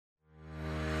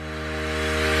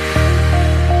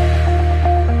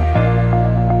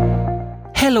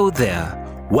Hello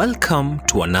there. Welcome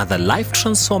to another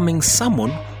life-transforming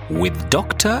sermon with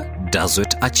Dr.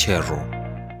 Dazwet Achero.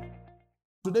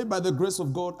 Today, by the grace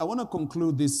of God, I want to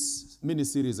conclude this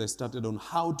mini-series I started on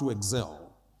how to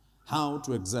excel. How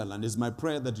to excel. And it's my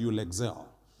prayer that you'll excel.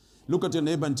 Look at your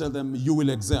neighbor and tell them, you will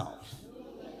excel.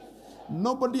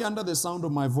 Nobody under the sound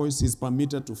of my voice is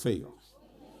permitted to fail.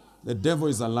 The devil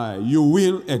is a liar. You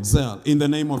will excel in the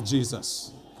name of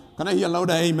Jesus. Can I hear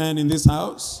louder amen in this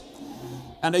house?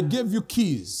 And I gave you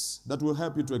keys that will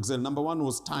help you to excel. Number one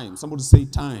was time. Somebody say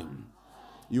time.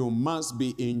 You must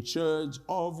be in charge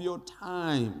of your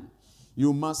time.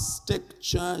 You must take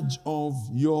charge of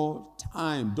your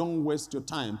time. Don't waste your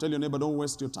time. Tell your neighbor, don't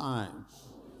waste your time.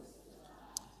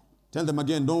 Tell them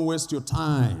again, don't waste your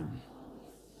time.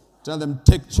 Tell them,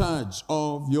 take charge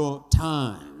of your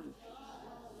time.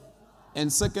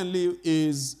 And secondly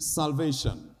is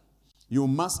salvation. You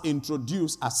must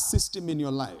introduce a system in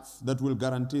your life that will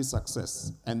guarantee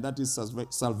success, and that is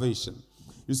salvation.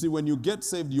 You see, when you get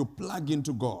saved, you plug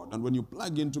into God, and when you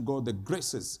plug into God, the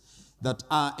graces that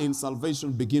are in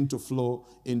salvation begin to flow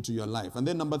into your life. And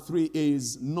then number three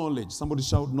is knowledge. Somebody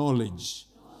shout knowledge.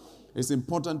 It's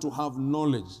important to have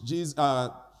knowledge.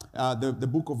 The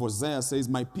book of Hosea says,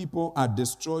 my people are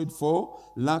destroyed for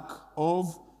lack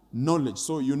of knowledge.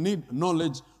 So you need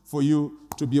knowledge for you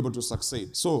to be able to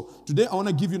succeed. So today I want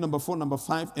to give you number 4, number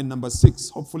 5, and number 6.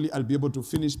 Hopefully I'll be able to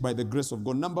finish by the grace of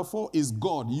God. Number 4 is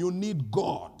God. You need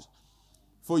God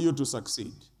for you to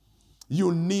succeed.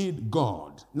 You need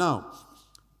God. Now,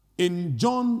 in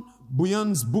John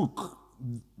Bunyan's book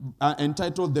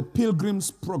entitled The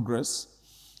Pilgrim's Progress,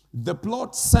 the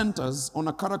plot centers on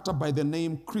a character by the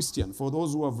name Christian. For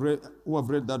those who have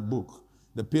read that book,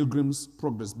 The Pilgrim's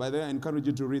Progress. By the way, I encourage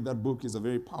you to read that book. It's a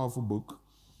very powerful book.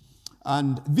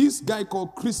 And this guy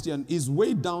called Christian is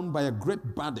weighed down by a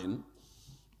great burden.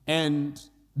 And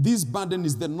this burden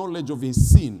is the knowledge of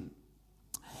his sin.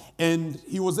 And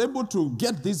he was able to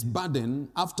get this burden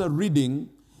after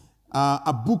reading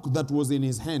a book that was in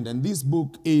his hand. And this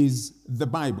book is the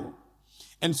Bible.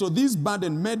 And so this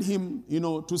burden made him,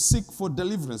 to seek for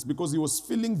deliverance because he was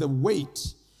feeling the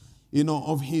weight,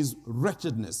 of his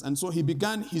wretchedness. And so he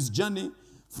began his journey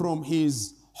from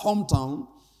his hometown,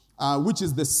 which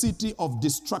is the city of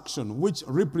destruction, which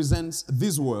represents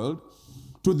this world,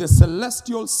 to the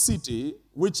celestial city,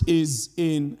 which is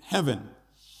in heaven.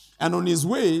 And on his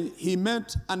way, he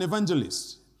met an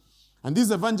evangelist. And this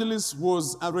evangelist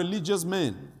was a religious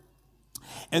man.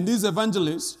 And this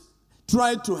evangelist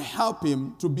tried to help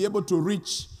him to be able to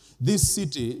reach this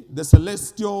city, the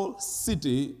celestial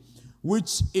city,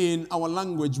 which in our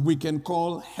language we can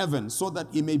call heaven, so that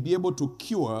he may be able to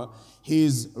cure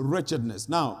his wretchedness.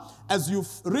 Now, as you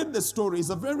read the story, it's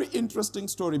a very interesting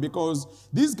story because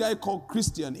this guy called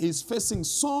Christian is facing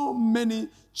so many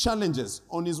challenges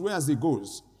on his way as he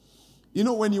goes.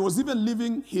 When he was even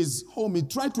leaving his home, he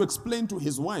tried to explain to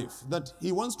his wife that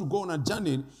he wants to go on a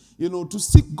journey, to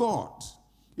seek God,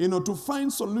 to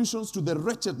find solutions to the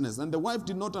wretchedness. And the wife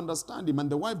did not understand him, and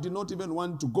the wife did not even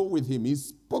want to go with him. He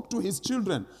spoke to his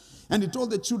children, and he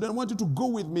told the children, I want you to go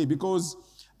with me because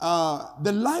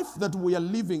the life that we are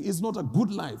living is not a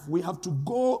good life. We have to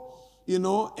go,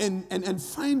 and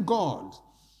find God.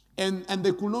 And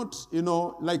they could not,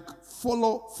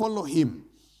 follow him.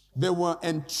 They were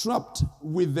entrapped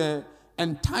with the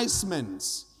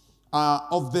enticements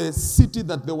of the city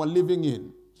that they were living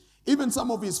in. Even some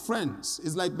of his friends,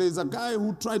 it's like there's a guy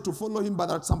who tried to follow him, but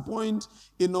at some point,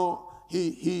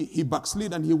 he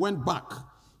backslid and he went back,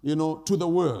 to the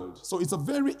world. So it's a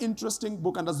very interesting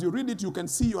book. And as you read it, you can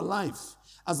see your life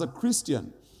as a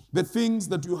Christian, the things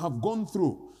that you have gone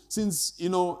through since,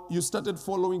 you started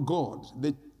following God,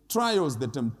 the trials, the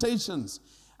temptations.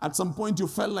 At some point, you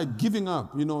felt like giving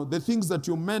up, the things that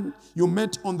you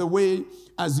met on the way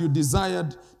as you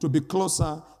desired to be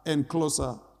closer and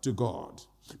closer to God.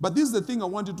 But this is the thing I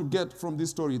want you to get from this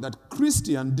story, that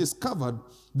Christian discovered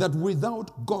that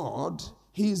without God,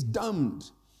 he is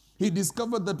damned. He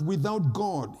discovered that without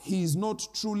God, he is not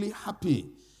truly happy.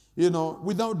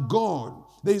 Without God,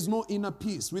 there is no inner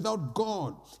peace. Without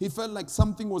God, he felt like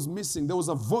something was missing. There was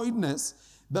a voidness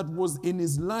that was in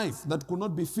his life that could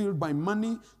not be filled by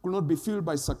money, could not be filled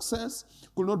by success,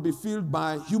 could not be filled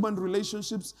by human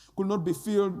relationships, could not be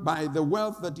filled by the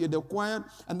wealth that he had acquired.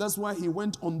 And that's why he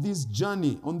went on this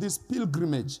journey, on this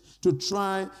pilgrimage, to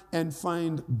try and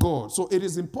find God. So it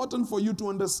is important for you to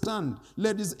understand,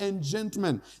 ladies and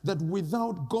gentlemen, that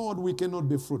without God we cannot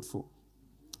be fruitful.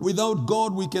 Without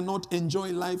God, we cannot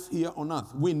enjoy life here on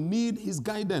earth. We need his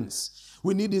guidance.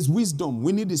 We need his wisdom.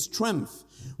 We need his strength.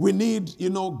 We need,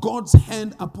 God's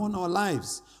hand upon our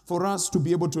lives for us to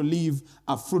be able to live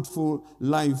a fruitful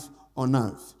life on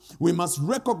earth. We must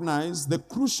recognize the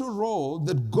crucial role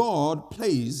that God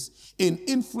plays in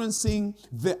influencing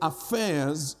the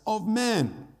affairs of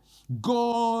men.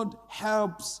 God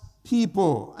helps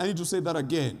people. I need to say that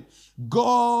again.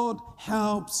 God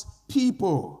helps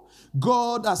people.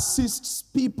 God assists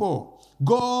people.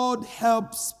 God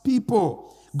helps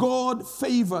people. God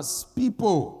favors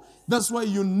people. That's why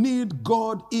you need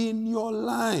God in your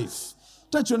life.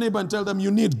 Touch your neighbor and tell them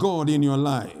you need God in your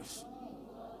life.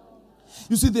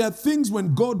 You see, there are things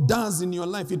when God does in your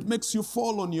life, it makes you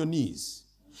fall on your knees.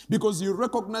 Because you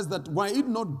recognize that were it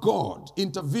not God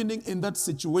intervening in that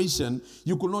situation,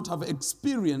 you could not have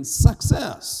experienced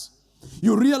success.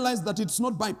 You realize that it's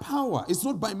not by power, it's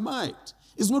not by might,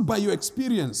 it's not by your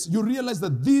experience. You realize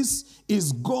that this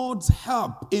is God's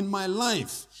help in my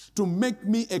life to make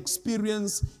me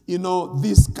experience,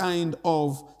 this kind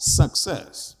of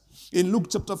success. In Luke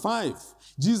chapter 5,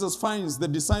 Jesus finds the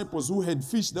disciples who had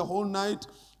fished the whole night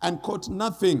and caught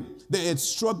nothing. They had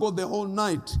struggled the whole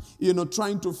night,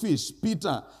 trying to fish.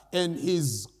 Peter and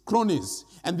his cronies,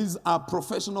 and these are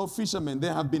professional fishermen. They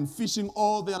have been fishing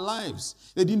all their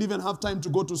lives. They didn't even have time to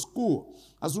go to school.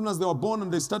 As soon as they were born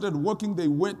and they started working,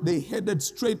 they headed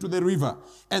straight to the river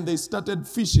and they started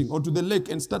fishing, or to the lake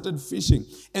and started fishing.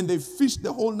 And they fished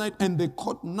the whole night and they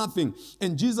caught nothing.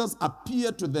 And Jesus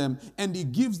appeared to them and he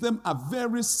gives them a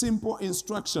very simple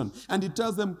instruction. And he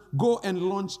tells them, go and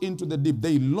launch into the deep.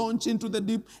 They launch into the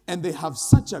deep and they have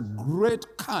such a great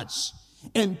catch.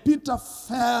 And Peter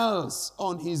falls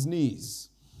on his knees.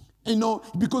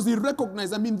 Because he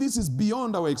recognized, this is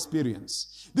beyond our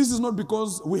experience. This is not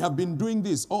because we have been doing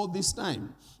this all this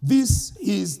time. This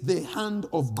is the hand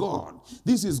of God.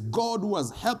 This is God who has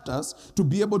helped us to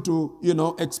be able to,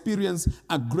 experience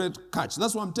a great catch.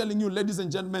 That's why I'm telling you, ladies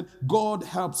and gentlemen, God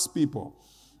helps people.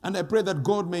 And I pray that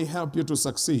God may help you to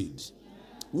succeed.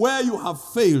 Where you have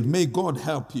failed, may God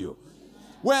help you.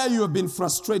 Where you have been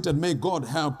frustrated, may God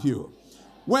help you.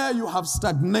 Where you have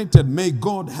stagnated, may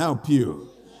God help you.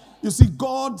 You see,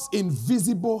 God's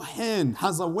invisible hand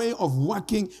has a way of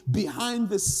working behind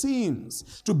the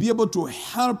scenes to be able to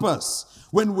help us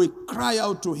when we cry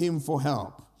out to him for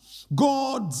help.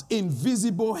 God's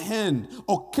invisible hand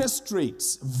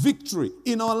orchestrates victory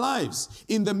in our lives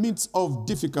in the midst of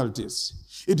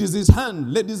difficulties. It is his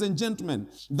hand, ladies and gentlemen,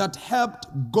 that helped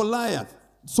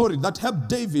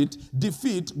David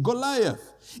defeat Goliath.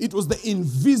 It was the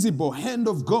invisible hand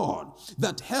of God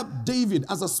that helped David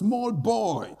as a small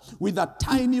boy with a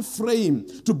tiny frame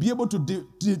to be able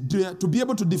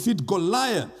to defeat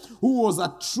Goliath, who was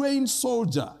a trained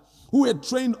soldier who had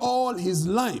trained all his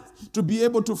life to be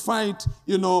able to fight,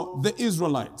 the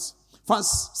Israelites. 1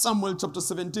 Samuel chapter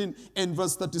 17 and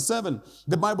verse 37,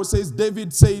 the Bible says,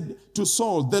 David said to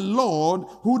Saul, the Lord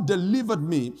who delivered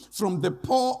me from the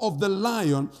paw of the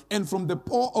lion and from the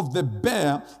paw of the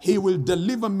bear, he will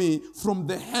deliver me from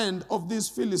the hand of this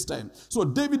Philistine. So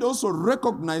David also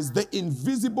recognized the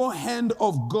invisible hand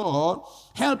of God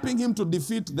helping him to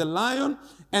defeat the lion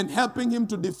and helping him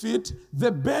to defeat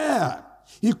the bear.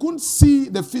 He couldn't see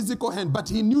the physical hand, but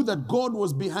he knew that God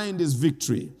was behind his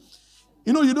victory.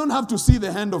 You don't have to see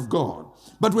the hand of God.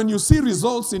 But when you see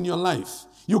results in your life,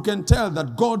 you can tell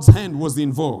that God's hand was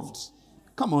involved.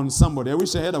 Come on, somebody. I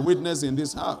wish I had a witness in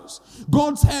this house.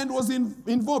 God's hand was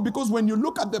involved, because when you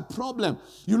look at the problem,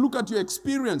 you look at your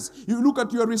experience, you look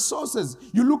at your resources,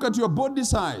 you look at your body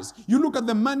size, you look at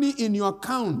the money in your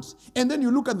account, and then you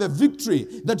look at the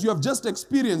victory that you have just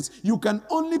experienced, you can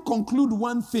only conclude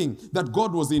one thing, that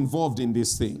God was involved in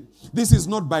this thing. This is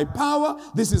not by power,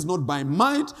 this is not by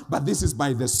might, but this is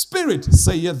by the Spirit,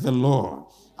 saith the Lord.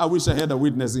 I wish I had a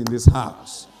witness in this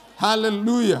house.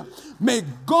 Hallelujah. May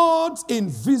God's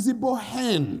invisible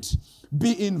hand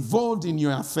be involved in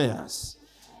your affairs.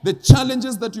 The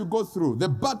challenges that you go through, the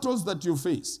battles that you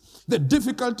face, the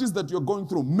difficulties that you're going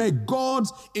through, may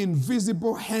God's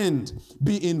invisible hand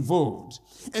be involved.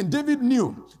 And David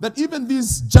knew that even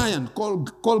this giant called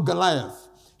Goliath,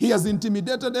 he has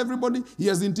intimidated everybody. He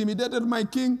has intimidated my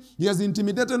king. He has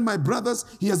intimidated my brothers.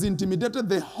 He has intimidated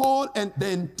the whole and the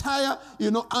entire,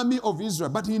 army of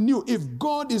Israel. But he knew, if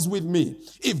God is with me,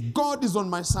 if God is on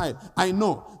my side, I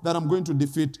know that I'm going to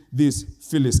defeat this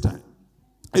Philistine.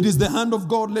 It is the hand of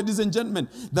God, ladies and gentlemen,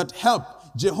 that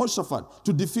helped Jehoshaphat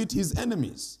to defeat his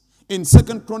enemies. In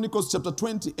 2 Chronicles chapter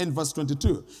 20 and verse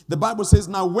 22, the Bible says,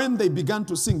 now when they began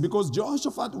to sing, because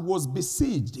Jehoshaphat was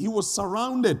besieged, he was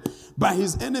surrounded by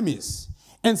his enemies.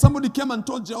 And somebody came and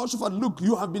told Jehoshaphat, look,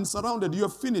 you have been surrounded. You are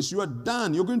finished. You are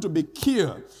done. You're going to be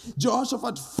killed.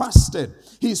 Jehoshaphat fasted.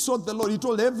 He sought the Lord. He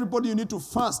told everybody you need to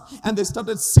fast. And they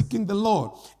started seeking the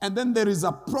Lord. And then there is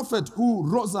a prophet who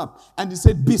rose up and he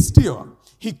said, be still.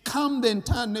 He calmed the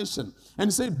entire nation. And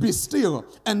he said, be still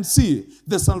and see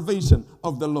the salvation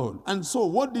of the Lord. And so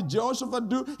what did Jehoshaphat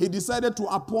do? He decided to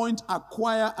appoint a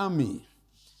choir army.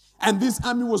 And this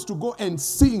army was to go and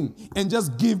sing and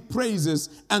just give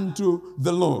praises unto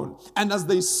the Lord. And as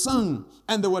they sang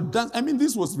and they were dancing,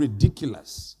 this was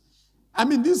ridiculous.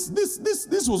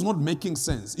 This was not making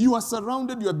sense. You are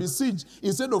surrounded, you are besieged.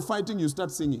 Instead of fighting, you start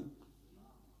singing.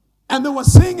 And they were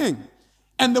singing.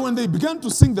 And then when they began to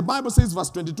sing, the Bible says,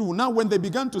 verse 22, now when they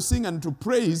began to sing and to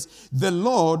praise the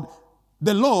Lord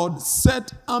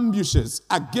set ambushes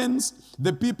against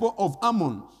the people of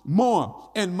Ammon,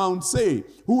 Moab, and Mount Seir,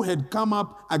 who had come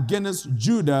up against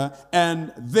Judah,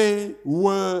 and they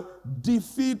were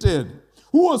defeated.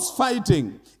 Who was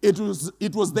fighting? It was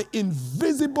the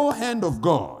invisible hand of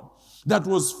God that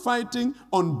was fighting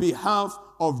on behalf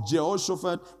of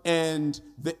Jehoshaphat and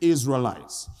the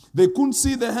Israelites. They couldn't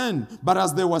see the hand, but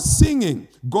as they were singing,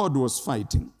 God was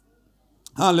fighting.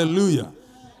 Hallelujah.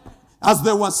 As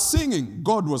they were singing,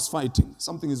 God was fighting.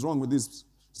 Something is wrong with this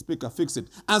speaker. Fix it.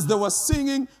 As they were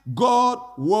singing, God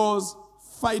was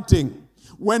fighting.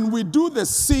 When we do the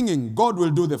singing, God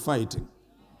will do the fighting.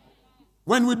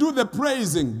 When we do the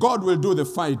praising, God will do the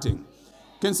fighting.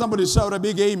 Can somebody shout a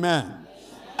big amen?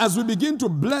 As we begin to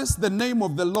bless the name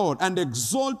of the Lord and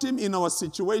exalt him in our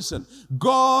situation,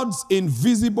 God's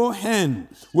invisible hand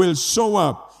will show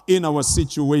up in our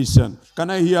situation. Can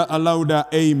I hear a louder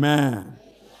amen?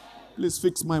 Please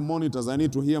fix my monitors. I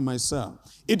need to hear myself.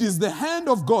 It is the hand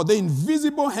of God, the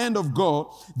invisible hand of God,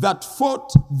 that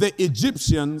fought the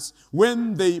Egyptians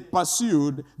when they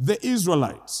pursued the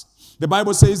Israelites. The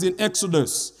Bible says in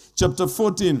Exodus chapter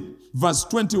 14, verse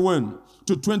 21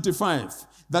 to 25,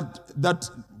 that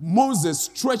Moses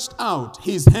stretched out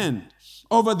his hand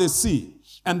over the sea,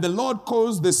 and the Lord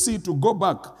caused the sea to go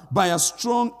back by a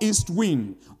strong east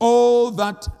wind all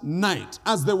that night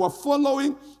as they were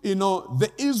following,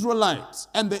 the Israelites.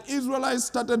 And the Israelites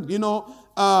started,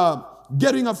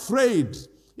 getting afraid,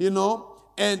 and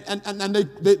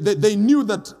they knew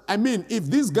that, if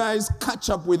these guys catch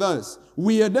up with us,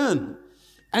 we are done.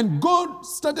 And God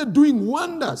started doing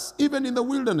wonders, even in the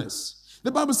wilderness.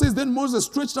 The Bible says, then Moses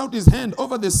stretched out his hand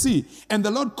over the sea, and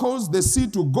the Lord caused the sea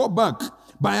to go back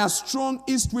by a strong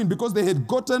east wind, because they had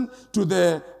gotten to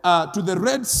the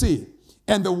Red Sea,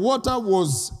 and the water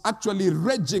was actually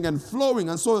raging and flowing,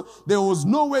 and so there was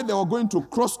no way they were going to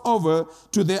cross over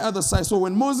to the other side. So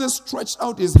when Moses stretched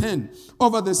out his hand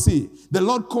over the sea, the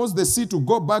Lord caused the sea to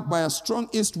go back by a strong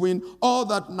east wind all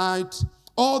that night,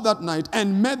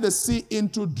 and made the sea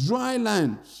into dry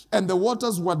land, and the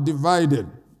waters were divided.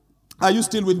 Are you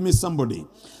still with me, somebody?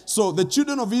 So the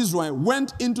children of Israel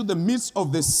went into the midst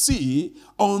of the sea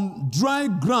on dry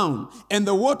ground, and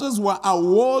the waters were a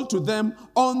wall to them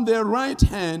on their right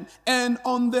hand and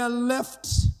on their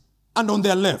left. And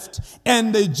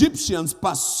the Egyptians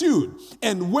pursued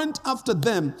and went after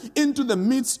them into the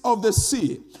midst of the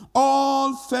sea.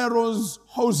 All Pharaoh's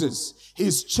horses,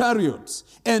 his chariots,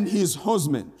 and his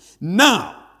horsemen.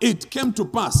 Now it came to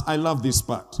pass, I love this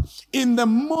part, in the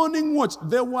morning watch,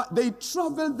 they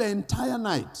traveled the entire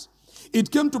night.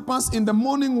 It came to pass in the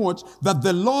morning watch that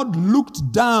the Lord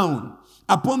looked down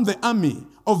upon the army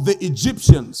of the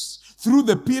Egyptians through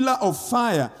the pillar of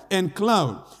fire and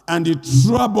cloud, and it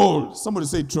troubled. Somebody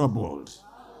say troubled.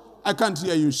 I can't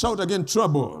hear you. Shout again,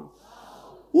 troubled.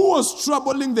 Who was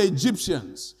troubling the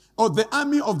Egyptians, or the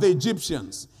army of the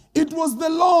Egyptians? It was the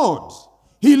Lord.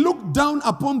 He looked down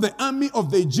upon the army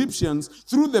of the Egyptians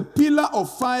through the pillar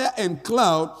of fire and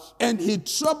cloud, and he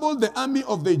troubled the army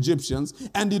of the Egyptians,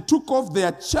 and he took off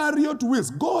their chariot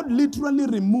wheels. God literally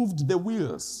removed the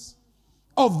wheels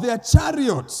of their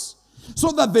chariots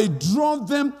so that they drove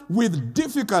them with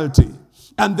difficulty.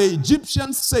 And the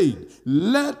Egyptians said,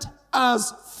 let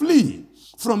us flee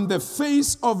from the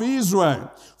face of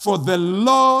Israel, for the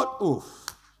Lord,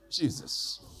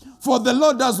 for the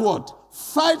Lord does what?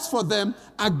 Fights for them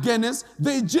against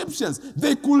the Egyptians.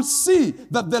 They could see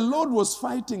that the Lord was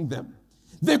fighting them.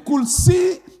 They could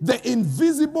see the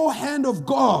invisible hand of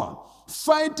God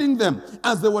fighting them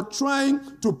as they were trying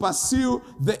to pursue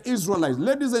the Israelites.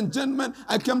 Ladies and gentlemen,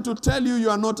 I come to tell you, you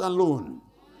are not alone.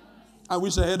 I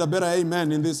wish I had a better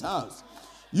amen in this house.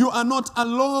 You are not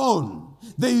alone.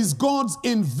 There is God's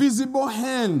invisible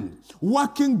hand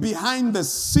working behind the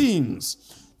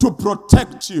scenes to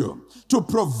protect you, to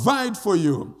provide for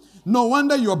you. No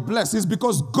wonder you're blessed. It's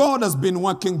because God has been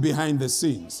working behind the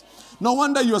scenes. No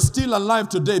wonder you're still alive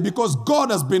today, because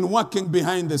God has been working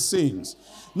behind the scenes.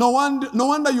 No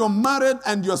wonder you're married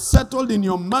and you're settled in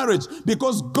your marriage,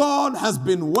 because God has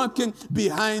been working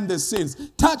behind the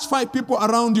scenes. Touch 5 people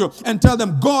around you and tell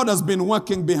them God has been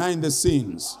working behind the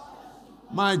scenes.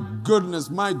 My goodness,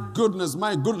 my goodness,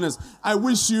 my goodness. I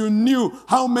wish you knew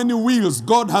how many wheels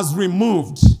God has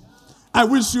removed. I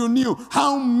wish you knew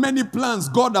how many plans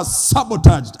God has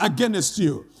sabotaged against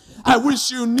you. I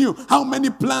wish you knew how many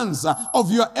plans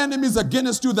of your enemies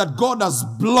against you that God has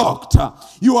blocked.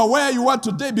 You are where you are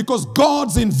today because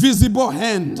God's invisible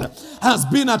hand has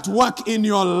been at work in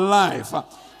your life.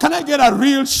 Can I get a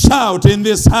real shout in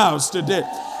this house today?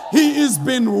 He has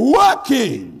been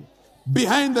working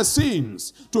behind the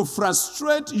scenes to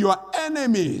frustrate your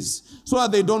enemies so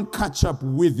that they don't catch up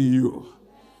with you.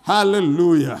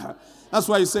 Hallelujah. That's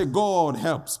why you say God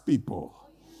helps people.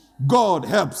 God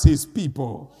helps his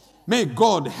people. May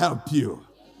God help you.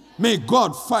 May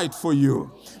God fight for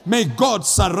you. May God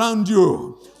surround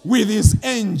you with his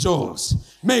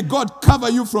angels. May God cover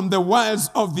you from the wiles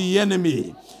of the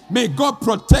enemy. May God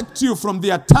protect you from the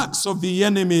attacks of the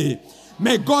enemy.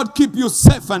 May God keep you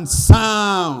safe and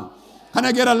sound. Can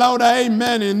I get a louder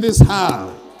amen in this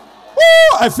house?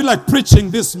 Woo! I feel like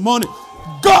preaching this morning.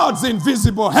 God's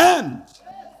invisible hand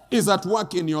is at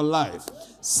work in your life.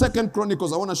 2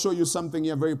 Chronicles, I want to show you something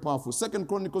here very powerful. 2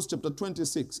 Chronicles chapter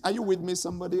 26. Are you with me,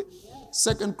 somebody?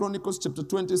 2 Chronicles chapter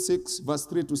 26, verse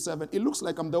 3 to 7. It looks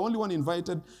like I'm the only one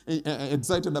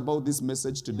excited about this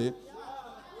message today.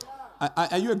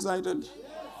 Are you excited?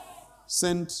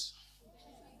 Sent.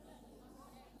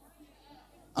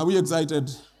 Are we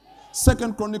excited?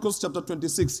 2 Chronicles chapter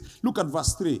 26. Look at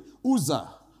verse 3. Uzzah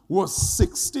was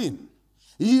 16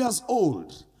 years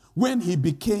old when he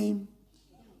became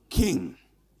king.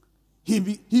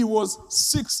 He was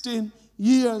 16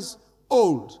 years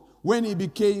old when he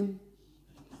became.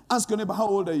 Ask your neighbor, how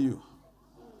old are you?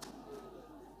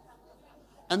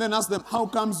 And then ask them, how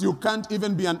comes you can't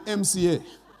even be an MCA?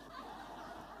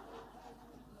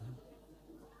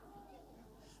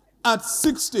 At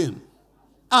 16,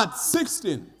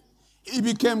 he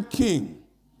became king.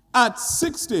 At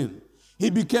 16, he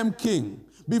became king.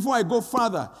 Before I go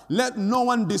further, let no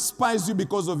one despise you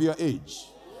because of your age.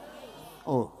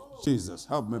 Oh, Jesus,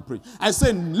 help me preach. I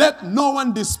say, let no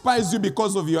one despise you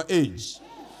because of your age.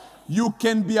 You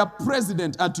can be a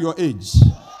president at your age.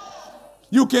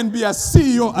 You can be a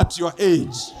CEO at your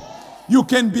age. You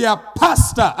can be a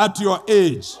pastor at your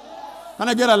age. Can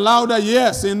I get a louder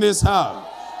yes in this house?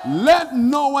 Let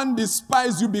no one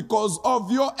despise you because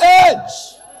of your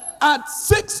age. At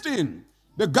 16,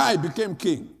 the guy became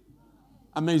king.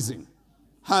 Amazing.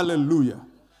 Hallelujah.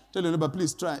 Tell your neighbor,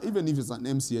 please try, even if it's an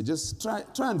MCA, just try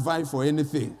and vie for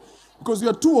anything. Because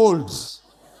you're too old.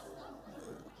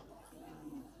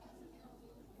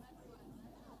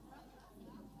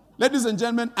 Ladies and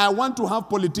gentlemen, I want to have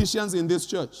politicians in this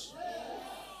church.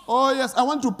 Oh yes, I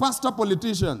want to pastor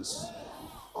politicians.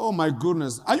 Oh my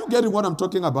goodness. Are you getting what I'm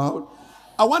talking about?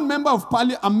 I want a member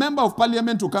of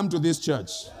parliament to come to this church.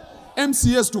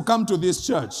 MCAs to come to this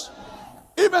church.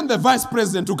 Even the vice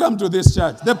president to come to this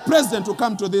church. The president to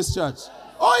come to this church.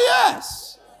 Oh,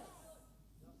 yes.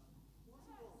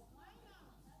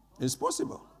 It's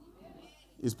possible.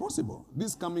 It's possible.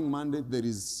 This coming Monday, there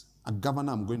is a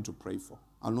governor I'm going to pray for.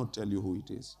 I'll not tell you who it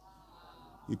is.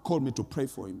 He called me to pray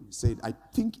for him. He said, I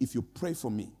think if you pray for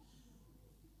me,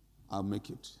 I'll make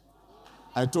it.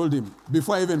 I told him,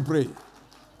 before I even pray,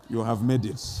 you have made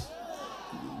it.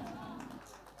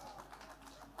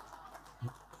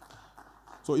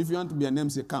 So if you want to be an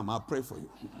MC, come, I'll pray for you.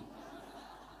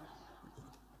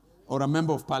 Or a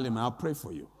member of parliament, I'll pray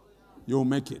for you. You'll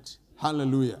make it.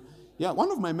 Hallelujah. Yeah,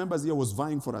 one of my members here was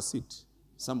vying for a seat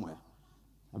somewhere.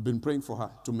 I've been praying for her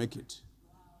to make it.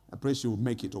 I pray she will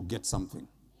make it or get something.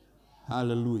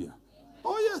 Hallelujah.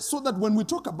 Oh, yes, so that when we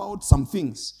talk about some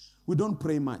things, we don't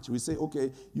pray much. We say,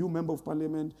 okay, you member of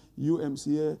parliament, you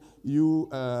MCA, you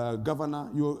governor,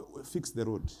 you fix the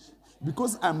road.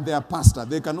 Because I'm their pastor,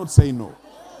 they cannot say no.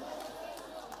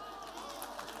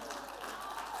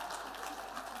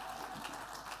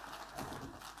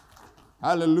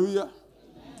 Hallelujah.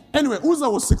 Anyway, Uzzah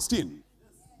was 16.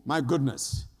 My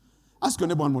goodness. Ask your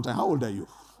neighbor one more time. How old are you?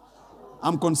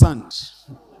 I'm concerned.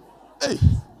 Hey,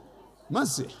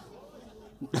 mercy.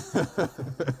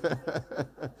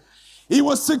 He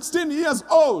was 16 years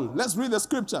old. Let's read the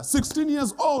scripture. 16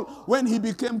 years old when he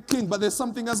became king. But there's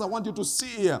something else I want you to see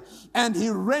here. And he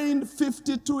reigned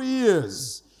 52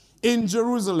 years in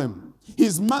Jerusalem.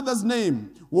 His mother's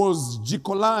name was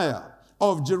Jecoliah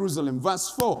of Jerusalem. Verse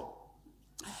 4.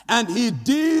 And he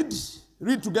did,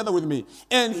 read together with me,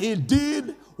 and he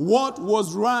did what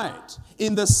was right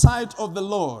in the sight of the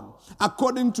Lord,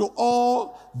 according to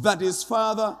all that his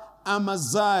father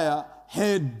Amaziah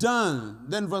had done.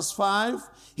 Then verse 5,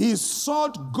 he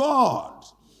sought God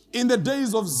in the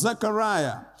days of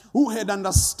Zechariah, who had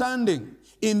understanding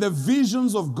in the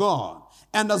visions of God.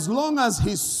 And as long as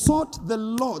he sought the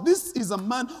Lord, this is a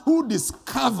man who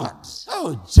discovered,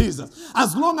 oh Jesus,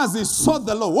 as long as he sought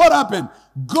the Lord, what happened?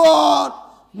 God,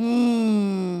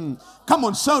 come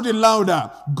on, shout it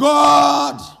louder.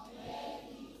 God,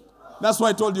 that's why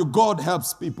I told you God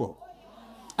helps people.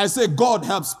 I say God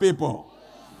helps people.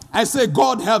 I say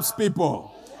God helps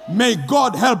people. May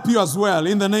God help you as well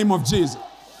in the name of Jesus.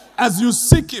 As you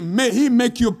seek him, may he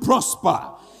make you prosper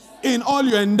in all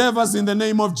your endeavors in the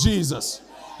name of Jesus.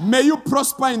 May you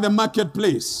prosper in the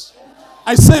marketplace.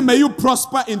 I say may you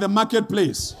prosper in the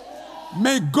marketplace.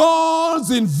 May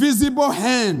God's invisible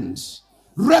hand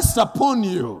rest upon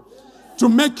you to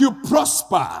make you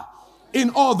prosper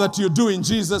in all that you do in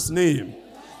Jesus' name.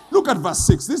 Look at verse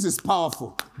 6. This is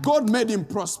powerful. God made him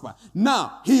prosper.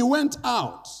 Now, he went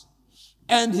out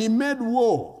and he made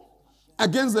war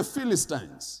against the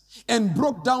Philistines and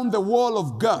broke down the wall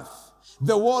of Gath,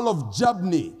 the wall of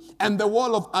Jabneh, and the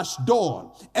wall of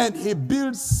Ashdod. And he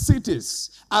built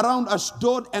cities around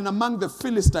Ashdod and among the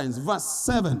Philistines. Verse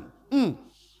 7.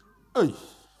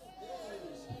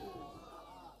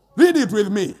 Read it with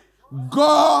me.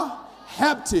 God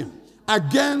helped him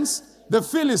against the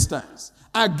Philistines,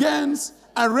 against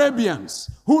Arabians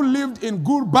who lived in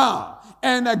Gurbaal,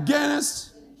 and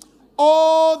against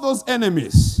all those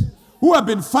enemies who have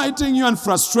been fighting you and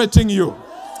frustrating you.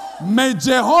 May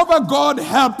Jehovah God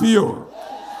help you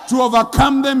to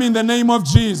overcome them in the name of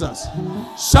Jesus.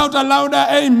 Shout a louder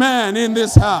amen in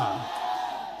this house.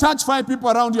 Touch 5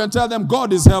 people around you and tell them,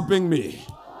 God is helping me.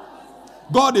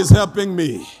 God is helping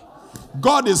me.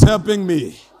 God is helping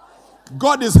me.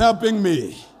 God is helping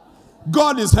me.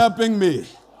 God is helping me.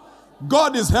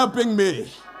 God is helping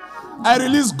me. I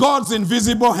release God's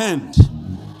invisible hand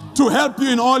to help you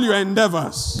in all your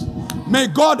endeavors. May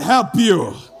God help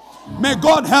you. May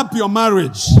God help your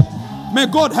marriage. May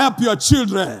God help your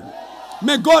children.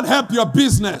 May God help your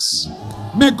business.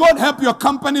 May God help your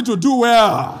company to do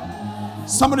well.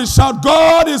 Somebody shout,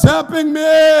 God is helping me.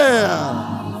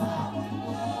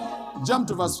 Jump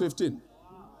to verse 15.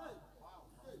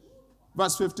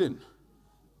 Verse 15.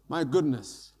 My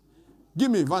goodness.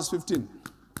 Give me verse 15.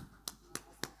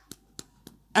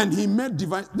 And he made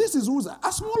devices. This is Uzzah,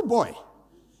 a small boy.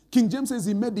 King James says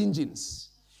he made engines.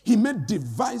 He made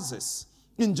devices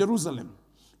in Jerusalem,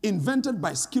 invented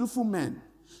by skillful men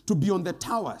to be on the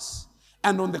towers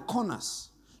and on the corners,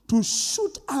 to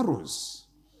shoot arrows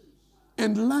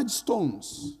and large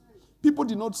stones. People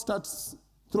did not start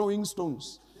throwing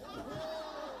stones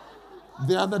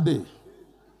the other day.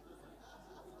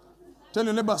 Tell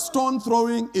your neighbor, stone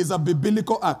throwing is a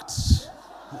biblical act.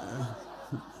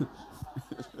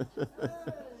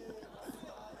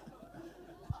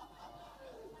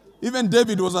 Even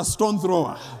David was a stone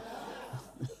thrower.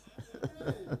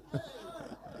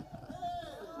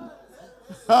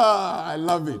 I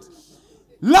love it.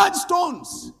 Large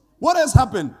stones. What has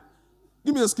happened?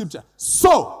 Give me the scripture.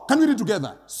 So, can we read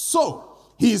together? So,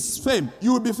 his fame.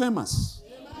 You will be famous.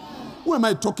 Amen. Who am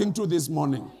I talking to this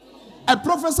morning? I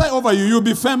prophesy over you. You'll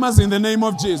be famous in the name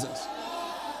of Jesus.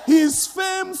 His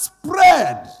fame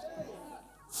spread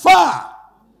far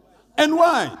and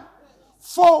wide.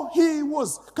 For he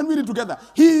was, can we read together?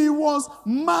 He was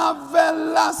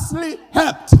marvelously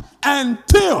helped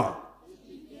until,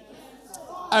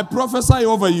 I prophesy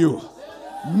over you,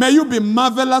 may you be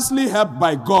marvelously helped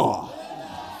by God.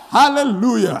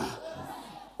 Hallelujah.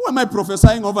 Who am I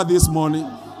prophesying over this morning?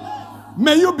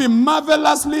 May you be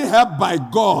marvelously helped by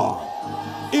God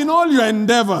in all your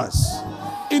endeavors,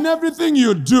 in everything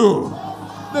you do,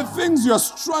 the things you're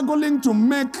struggling to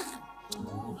make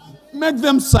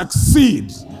them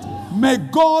succeed. May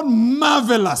God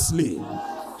marvelously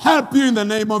help you in the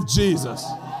name of Jesus.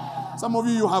 Some of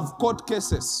you have court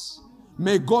cases.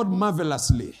 May God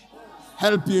marvelously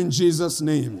help you in Jesus'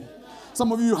 name.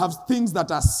 Some of you have things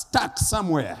that are stuck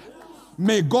somewhere.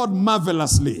 May God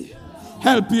marvelously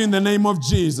help you in the name of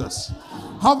Jesus.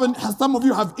 Some of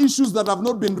you have issues that have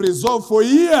not been resolved for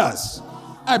years.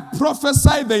 I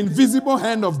prophesy the invisible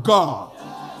hand of God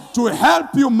to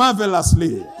help you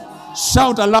marvelously.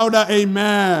 Shout a louder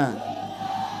amen.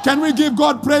 Can we give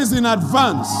God praise in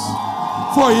advance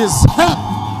for his help?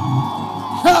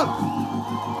 Help.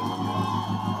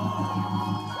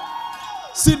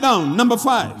 Sit down. Number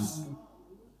 5.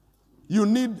 You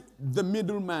need the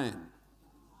middleman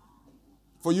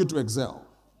for you to excel.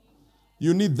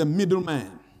 You need the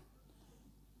middleman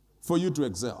for you to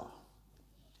excel.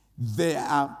 There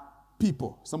are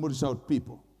people. Somebody shout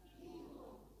people.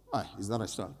 Ah, is that a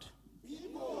shout?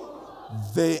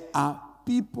 There are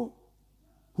people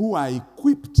who are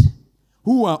equipped,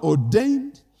 who are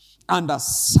ordained and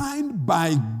assigned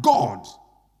by God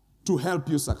to help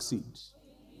you succeed.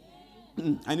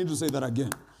 I need to say that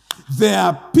again. There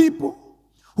are people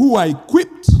who are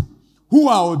equipped, who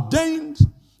are ordained,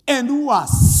 and who are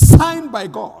assigned by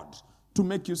God to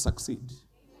make you succeed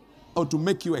or to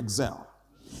make you excel.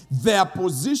 They are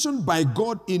positioned by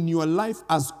God in your life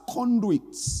as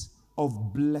conduits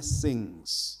of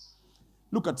blessings.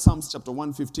 Look at Psalms chapter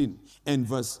 115 and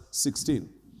verse 16.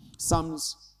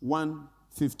 Psalms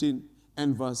 115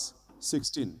 and verse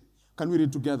 16. Can we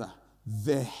read together?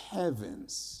 The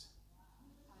heavens,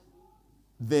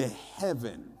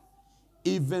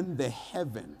 even the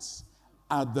heavens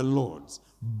are the Lord's,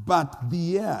 but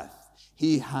the earth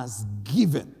he has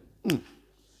given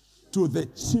to the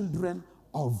children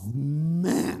of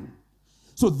men.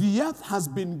 So the earth has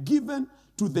been given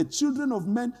to the children of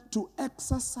men to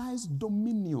exercise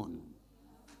dominion.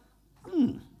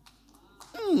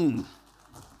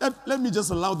 Let me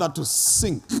just allow that to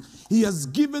sink. He has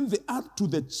given the earth to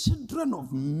the children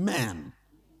of men.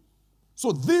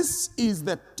 So this is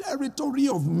the territory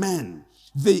of man.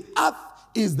 The earth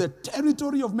is the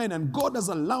territory of man, and God has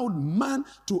allowed man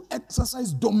to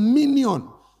exercise dominion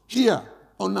here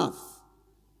on earth.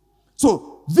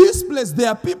 So this place, there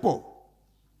are people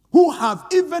who have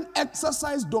even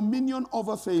exercised dominion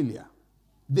over failure.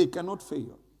 They cannot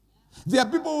fail. There are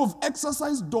people who have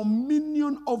exercised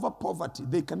dominion over poverty.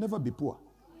 They can never be poor.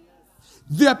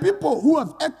 There are people who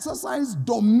have exercised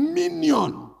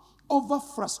dominion over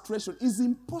frustration. It's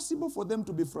impossible for them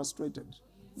to be frustrated.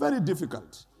 Very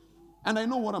difficult. And I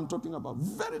know what I'm talking about.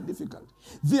 Very difficult.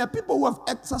 There are people who have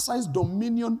exercised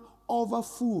dominion over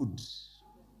food.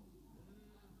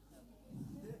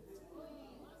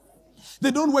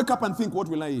 They don't wake up and think, what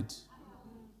will I eat?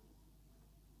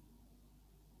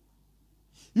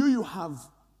 You have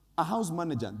a house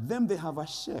manager. Them, they have a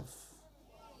chef.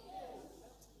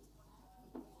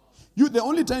 The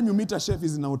only time you meet a chef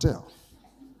is in a hotel.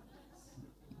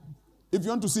 If you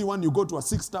want to see one, you go to a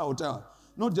 6-star hotel.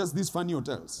 Not just these funny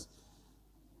hotels.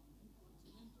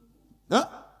 Huh?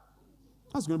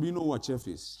 That's going to be, you know what chef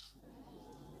is.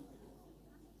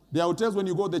 There are hotels when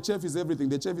you go, the chef is everything.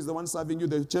 The chef is the one serving you.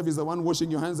 The chef is the one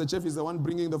washing your hands. The chef is the one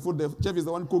bringing the food. The chef is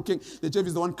the one cooking. The chef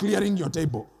is the one clearing your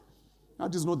table.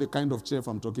 That is not the kind of chef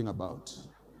I'm talking about.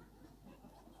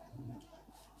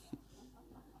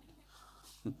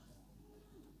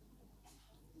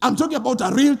 I'm talking about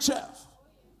a real chef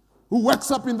who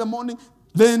wakes up in the morning.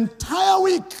 The entire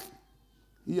week,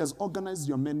 he has organized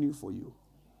your menu for you.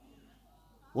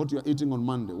 What you're eating on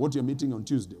Monday, what you're eating on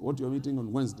Tuesday, what you're eating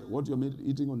on Wednesday, what you're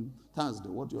eating on Thursday,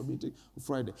 what you're eating on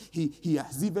Friday. He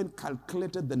has even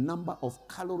calculated the number of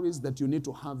calories that you need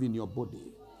to have in your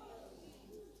body.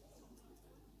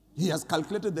 He has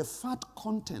calculated the fat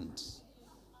content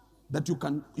that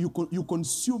you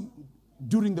consume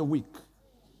during the week.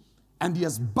 And he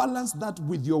has balanced that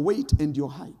with your weight and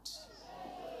your height.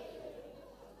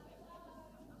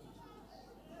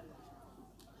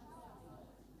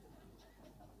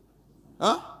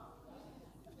 Huh?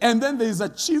 And then there is a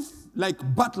chief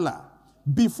like butler.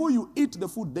 Before you eat the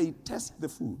food, they test the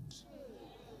food.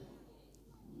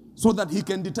 So that he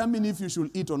can determine if you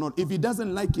should eat or not. If he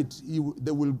doesn't like it,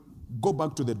 they will go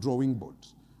back to the drawing board.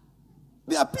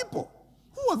 There are people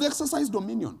who have exercised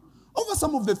dominion over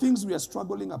some of the things we are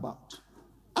struggling about.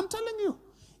 I'm telling you.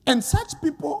 And such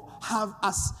people have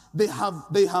a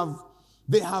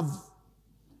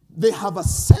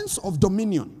sense of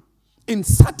dominion in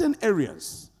certain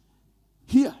areas.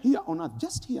 Here on earth,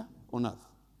 just here on earth.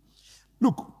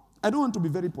 Look, I don't want to be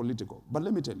very political, but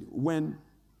let me tell you, when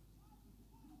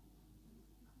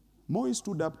Moi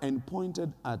stood up and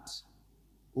pointed at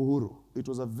Uhuru, it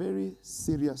was a very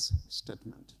serious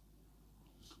statement.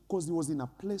 Because he was in a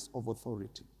place of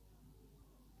authority.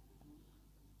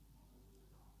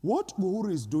 What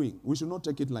Uhuru is doing, we should not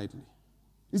take it lightly.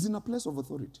 He's in a place of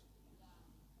authority.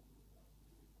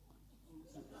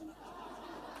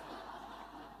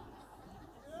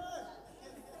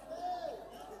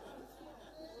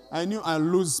 I knew I'll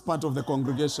lose part of the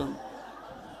congregation.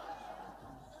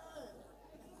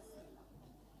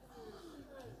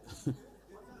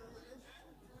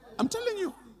 I'm telling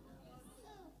you.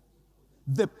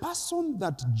 The person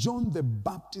that John the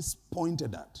Baptist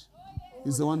pointed at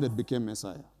is the one that became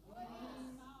Messiah.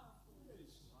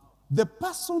 The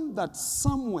person that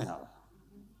Samuel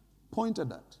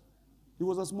pointed at. He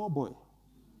was a small boy.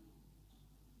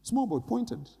 Small boy,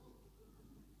 pointed.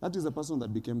 That is the person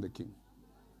that became the king.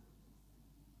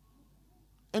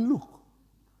 And look,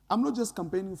 I'm not just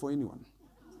campaigning for anyone.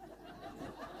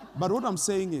 But what I'm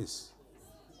saying is,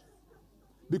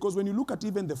 because when you look at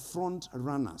even the front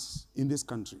runners in this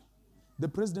country, the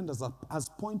president has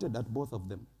pointed at both of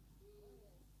them.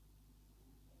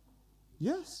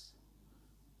 Yes.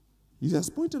 He has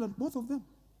pointed at both of them.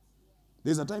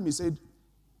 There's a time he said,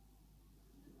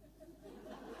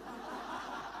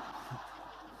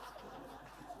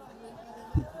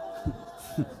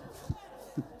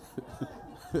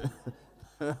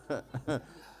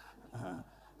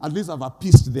 at least I've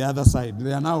appeased the other side.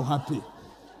 They are now happy.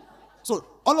 So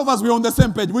all of us, we're on the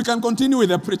same page. We can continue with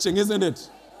the preaching, isn't it?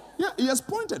 Yeah, he has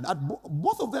pointed at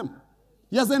both of them.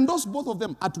 He has endorsed both of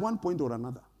them at one point or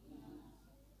another.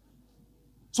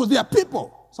 So there are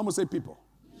people. Someone say people.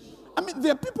 I mean,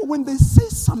 there are people, when they say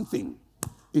something,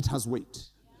 it has weight.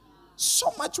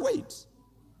 So much weight.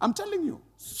 I'm telling you,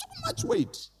 so much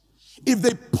weight. If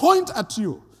they point at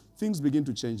you, things begin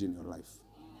to change in your life.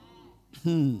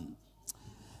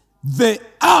 The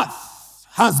earth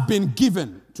has been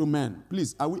given to men.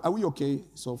 Please, are we okay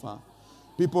so far?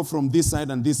 People from this side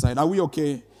and this side, are we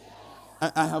okay?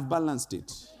 I have balanced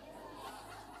it.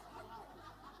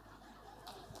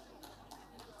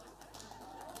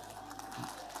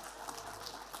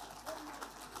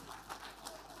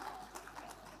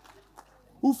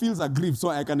 Who feels aggrieved so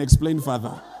I can explain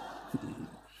further?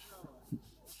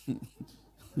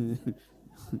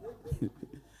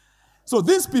 So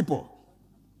these people,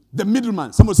 the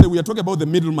middleman, someone say we are talking about the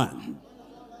middleman.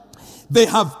 They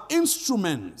have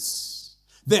instruments,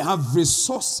 they have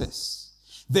resources,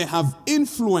 they have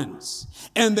influence,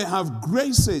 and they have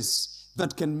graces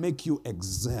that can make you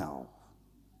excel.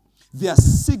 Their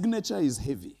signature is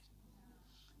heavy.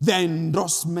 Their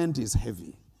endorsement is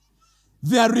heavy.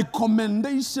 Their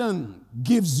recommendation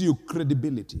gives you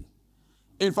credibility.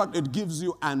 In fact, it gives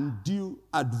you undue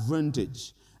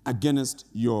advantage against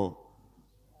your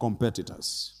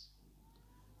competitors.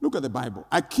 Look at the Bible.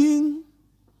 A king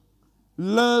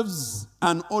loves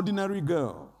an ordinary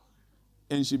girl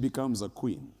and she becomes a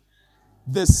queen.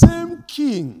 The same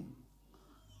king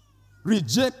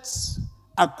rejects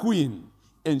a queen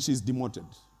and she's demoted.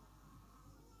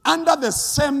 Under the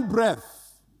same breath,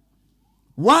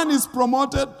 one is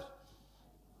promoted,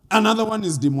 another one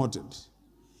is demoted.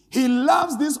 He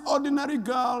loves this ordinary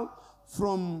girl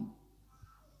from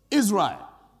Israel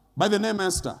by the name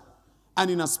Esther. And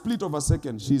in a split of a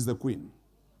second, she is the queen.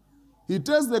 He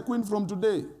tells the queen, from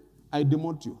today, I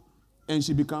demote you. And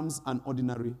she becomes an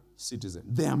ordinary citizen.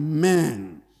 They are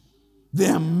men. They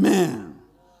are men.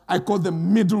 I call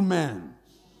them middlemen.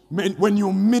 When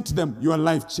you meet them, your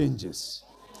life changes.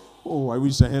 Oh, I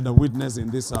wish I had a witness in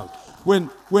this house. When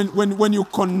you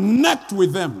connect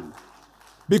with them,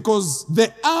 because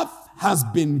the earth has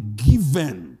been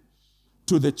given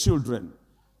to the children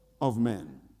of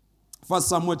men. 1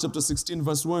 Samuel chapter 16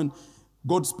 verse 1,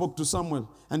 God spoke to Samuel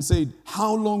and said,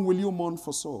 how long will you mourn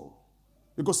for Saul?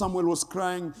 Because Samuel was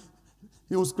crying.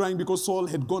 He was crying because Saul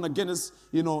had gone against,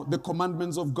 the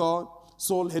commandments of God.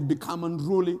 Saul had become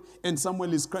unruly, and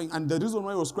Samuel is crying. And the reason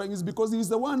why he was crying is because he's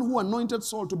the one who anointed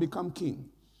Saul to become king.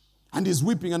 And he's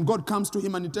weeping, and God comes to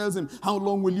him and he tells him, how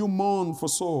long will you mourn for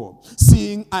Saul,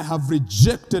 seeing I have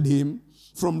rejected him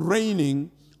from reigning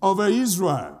over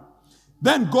Israel?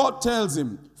 Then God tells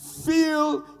him,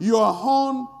 fill your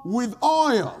horn with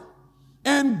oil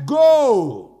and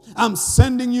go. I'm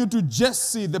sending you to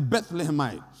Jesse the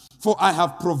Bethlehemite, for I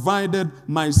have provided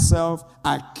myself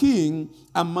a king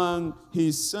among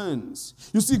his sons.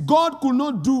 You see, God could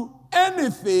not do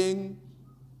anything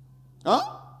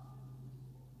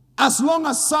as long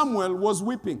as Samuel was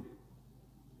weeping.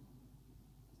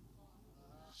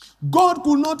 God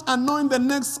could not anoint the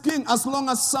next king as long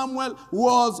as Samuel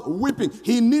was weeping.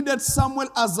 He needed Samuel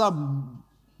as a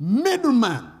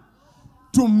middleman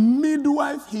to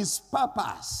midwife his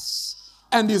purpose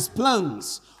and his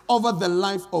plans over the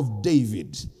life of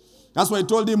David. That's why I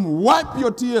told him, wipe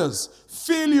your tears,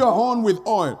 fill your horn with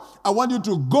oil. I want you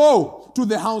to go to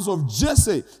the house of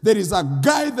Jesse. There is a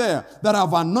guy there that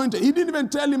I've anointed. He didn't even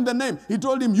tell him the name. He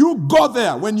told him, you go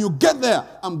there. When you get there,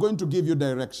 I'm going to give you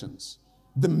directions.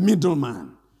 The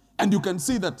middleman. And you can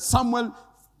see that Samuel,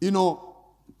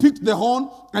 picked the horn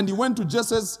and he went to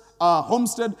Jesse's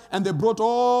homestead, and they brought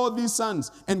all these sons.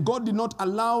 And God did not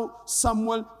allow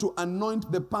Samuel to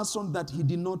anoint the person that he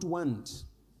did not want.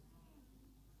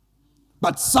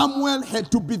 But Samuel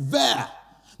had to be there,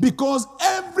 because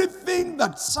everything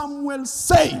that Samuel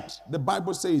said, the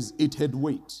Bible says it had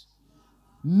weight.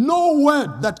 No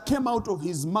word that came out of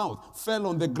his mouth fell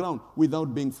on the ground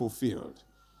without being fulfilled.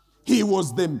 He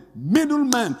was the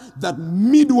middleman that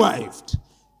midwifed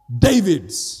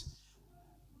David's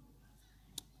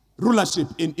rulership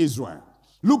in Israel.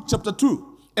 Luke chapter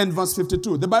 2 and verse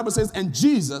 52. The Bible says, and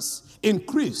Jesus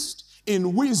increased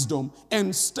in wisdom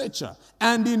and stature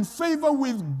and in favor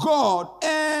with God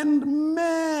and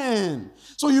men.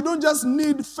 So you don't just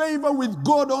need favor with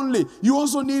God only. You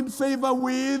also need favor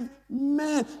with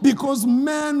men, because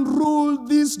men rule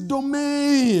this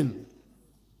domain.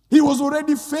 He was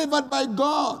already favored by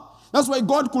God. That's why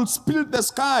God could split the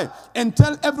sky and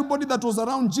tell everybody that was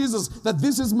around Jesus that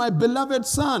this is my beloved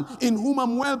son in whom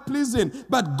I'm well pleasing.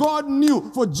 But God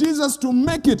knew for Jesus to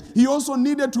make it, he also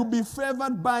needed to be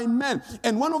favored by men.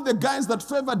 And one of the guys that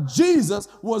favored Jesus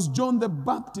was John the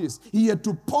Baptist. He had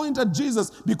to point at Jesus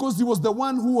because he was the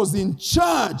one who was in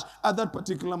charge at that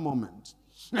particular moment.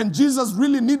 And Jesus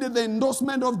really needed the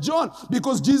endorsement of John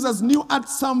because Jesus knew at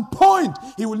some point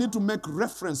he will need to make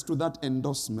reference to that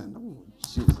endorsement. Oh,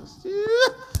 Jesus.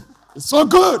 Yeah. It's so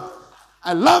good.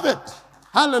 I love it.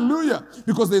 Hallelujah.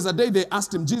 Because there's a day they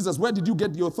asked him, Jesus, where did you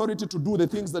get the authority to do the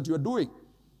things that you're doing?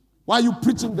 Why are you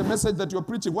preaching the message that you're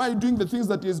preaching? Why are you doing the things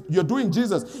that you're doing,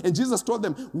 Jesus? And Jesus told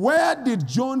them, where did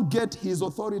John get his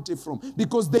authority from?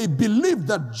 Because they believed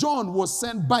that John was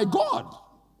sent by God.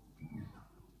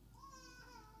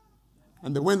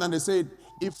 And they went and they said,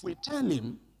 if we tell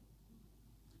him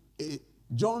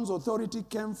John's authority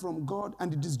came from God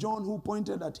and it is John who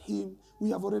pointed at him, we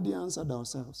have already answered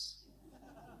ourselves.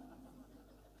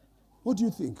 What do you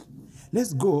think?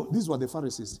 Let's go. These were the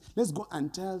Pharisees. Let's go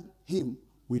and tell him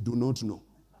we do not know.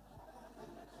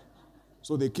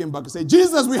 So they came back and said,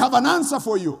 Jesus, we have an answer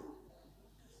for you.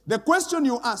 The question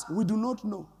you asked, we do not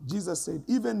know. Jesus said,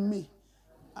 even me,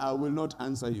 I will not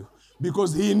answer you.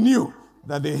 Because he knew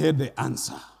that they had the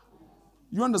answer.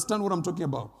 You understand what I'm talking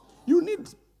about? You need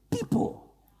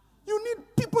people. You need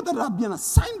people that have been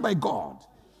assigned by God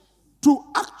to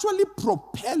actually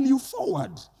propel you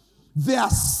forward. Their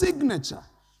signature,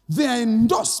 their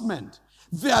endorsement,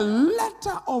 their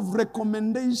letter of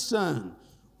recommendation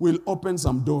will open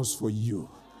some doors for you.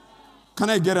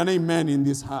 Can I get an amen in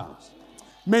this house?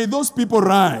 May those people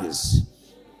rise.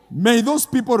 May those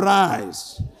people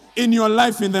rise in your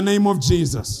life in the name of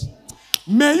Jesus.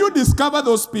 May you discover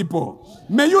those people.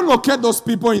 May you locate those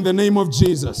people in the name of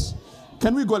Jesus.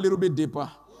 Can we go a little bit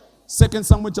deeper? 2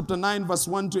 Samuel chapter 9 verse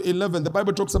 1 to 11. The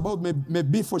Bible talks about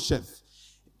Mephibosheth.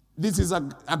 This is a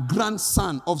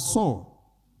grandson of Saul.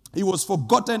 He was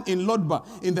forgotten in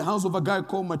Lodebar in the house of a guy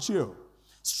called Machiel,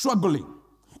 struggling.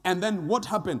 And then what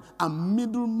happened? A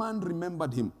middleman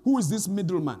remembered him. Who is this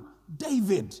middleman?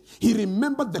 David. He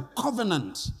remembered the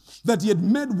covenant that he had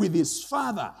made with his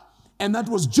father. And that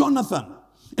was Jonathan.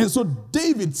 And so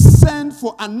David sent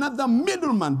for another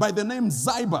middleman by the name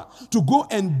Ziba to go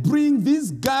and bring this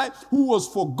guy who was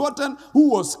forgotten, who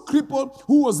was crippled,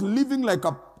 who was living like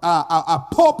a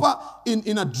pauper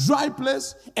in a dry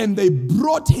place. And they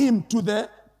brought him to the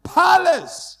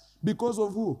palace because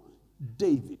of who?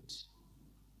 David.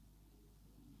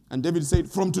 And David said,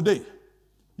 from today,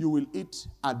 you will eat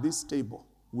at this table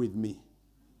with me.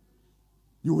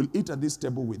 You will eat at this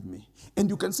table with me. And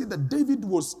you can see that David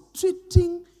was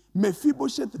treating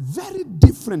Mephibosheth very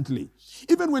differently.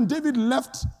 Even when David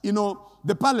left,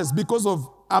 the palace because of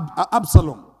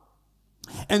Absalom.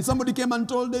 And somebody came and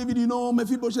told David,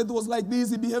 Mephibosheth was like this.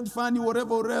 He behaved funny,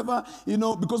 whatever.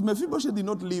 Because Mephibosheth did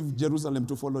not leave Jerusalem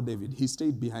to follow David. He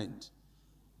stayed behind.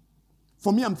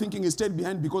 For me, I'm thinking he stayed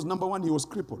behind because, number one, he was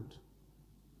crippled.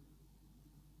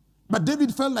 But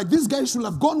David felt like this guy should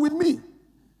have gone with me.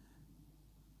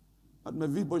 But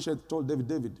Mephibosheth told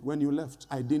David, when you left,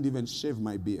 I didn't even shave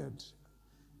my beard.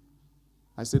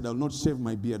 I said, I'll not shave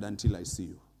my beard until I see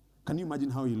you. Can you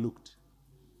imagine how he looked?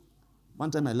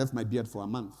 One time I left my beard for a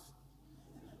month.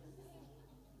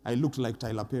 I looked like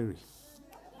Tyler Perry.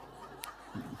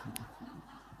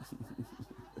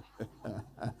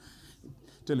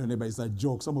 Tell your neighbor, it's a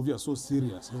joke. Some of you are so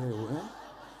serious.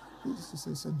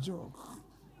 It's a joke.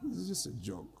 It's just a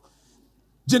joke.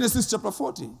 Genesis chapter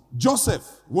 40. Joseph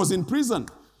was in prison.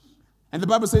 And the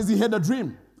Bible says he had a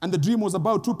dream. And the dream was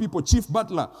about two people, chief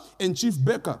butler and chief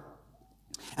baker.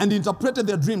 And he interpreted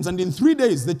their dreams. And in 3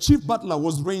 days, the chief butler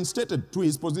was reinstated to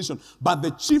his position. But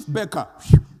the chief baker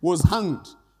was hanged.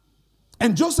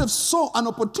 And Joseph saw an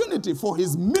opportunity for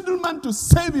his middleman to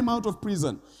save him out of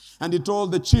prison. And he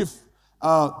told the chief,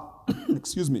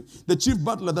 the chief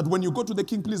butler, that when you go to the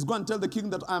king, please go and tell the king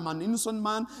that I'm an innocent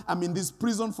man. I'm in this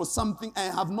prison for something I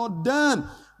have not done.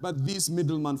 But this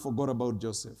middleman forgot about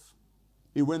Joseph.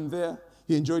 He went there.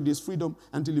 He enjoyed his freedom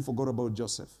until he forgot about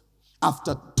Joseph.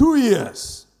 After 2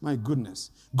 years, my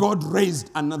goodness, God raised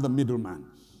another middleman.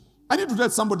 I need to tell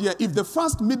somebody here, if the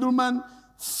first middleman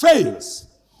fails,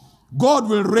 God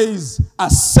will raise a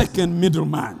second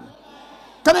middleman.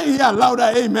 Can I hear a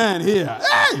louder amen here?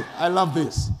 Hey, I love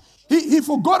this. He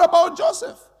forgot about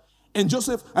Joseph. And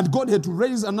God had to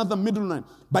raise another middleman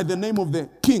by the name of the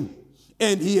king.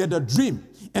 And he had a dream.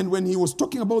 And when he was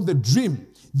talking about the dream,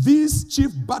 this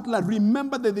chief butler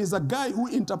remembered that there's a guy who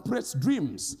interprets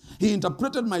dreams. He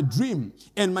interpreted my dream,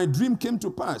 and my dream came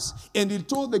to pass. And he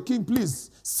told the king,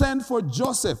 please send for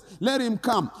Joseph. Let him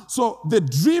come. So the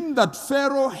dream that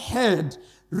Pharaoh had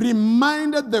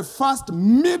reminded the first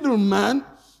middleman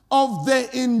of the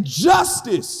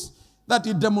injustice that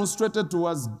he demonstrated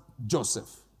towards Joseph.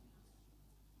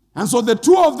 And so the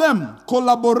two of them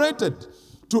collaborated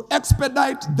to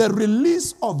expedite the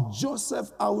release of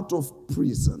Joseph out of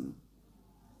prison.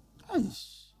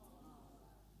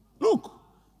 Look,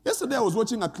 yesterday I was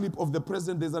watching a clip of the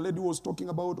president. There's a lady who was talking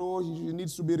about, he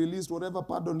needs to be released, whatever,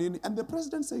 pardon. And the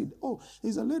president said,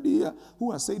 there's a lady here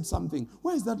who has said something.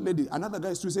 Where is that lady? Another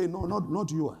guy is to say, no,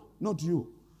 not you. Not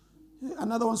you.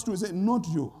 Another one's to say, not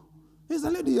you. There's a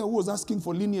lady here who was asking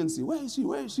for leniency. Where is she?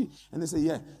 Where is she? And they say,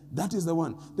 yeah, that is the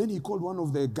one. Then he called one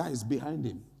of the guys behind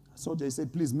him. So they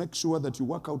said, please make sure that you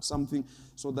work out something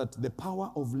so that the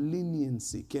power of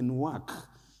leniency can work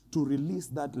to release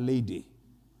that lady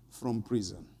from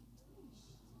prison.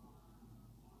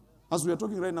 As we are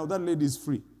talking right now, that lady is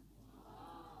free.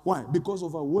 Why? Because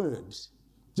of a word.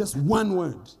 Just one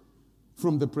word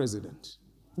from the president.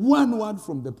 One word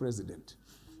from the president.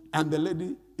 And the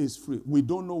lady is free. We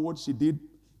don't know what she did,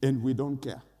 and we don't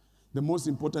care. The most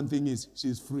important thing is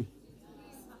she's free.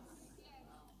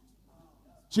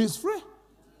 She's free.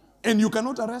 And you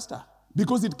cannot arrest her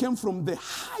because it came from the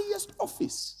highest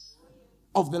office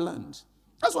of the land.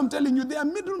 That's what I'm telling you. There are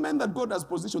middlemen that God has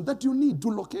positioned that you need to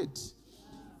locate.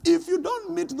 If you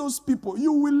don't meet those people,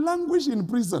 you will languish in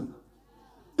prison.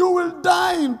 You will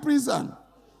die in prison.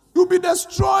 You'll be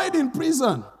destroyed in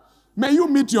prison. May you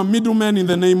meet your middleman in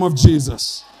the name of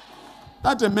Jesus.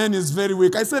 That amen is very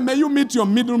weak. I say, may you meet your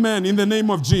middleman in the name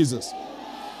of Jesus.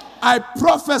 I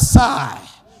prophesy.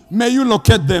 May you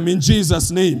locate them in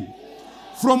Jesus' name.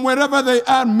 From wherever they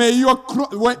are, may your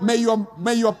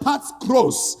paths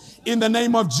cross in the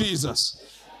name of Jesus.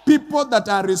 People that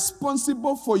are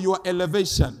responsible for your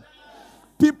elevation.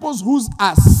 People whose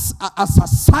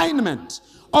assignment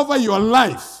over your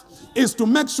life is to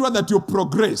make sure that you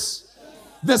progress.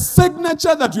 The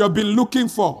signature that you have been looking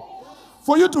for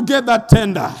you to get that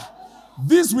tender.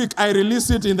 This week I release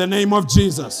it in the name of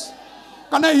Jesus.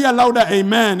 Can I hear louder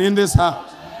amen in this house?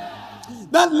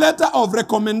 That letter of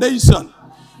recommendation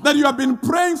that you have been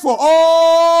praying for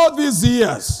all these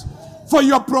years, for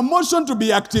your promotion to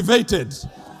be activated,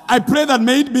 I pray that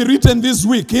may it be written this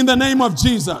week in the name of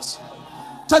Jesus.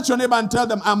 Touch your neighbor and tell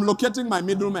them, I'm locating my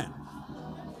middleman.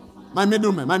 My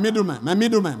middleman, my middleman, my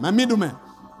middleman, my middleman.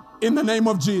 In the name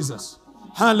of Jesus.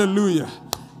 Hallelujah.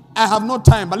 I have no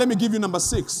time, but let me give you number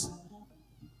 6.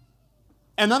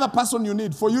 Another person you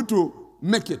need for you to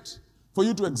make it, for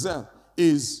you to excel,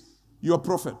 is your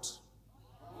prophet.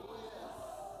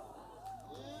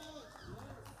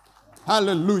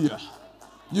 Hallelujah.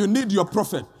 You need your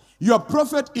prophet. Your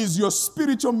prophet is your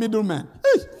spiritual middleman.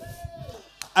 Hey.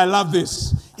 I love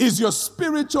this. He's your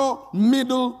spiritual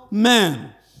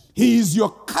middleman. He is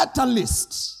your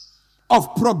catalyst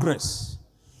of progress.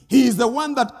 He is the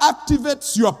one that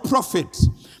activates your prophet.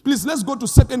 Please, let's go to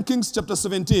 2 Kings chapter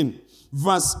 17,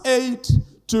 verse 8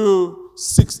 to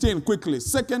 16 quickly.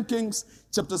 2 Kings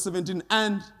chapter 17.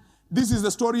 And this is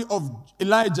the story of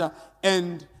Elijah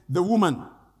and the woman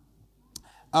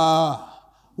who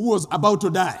was about to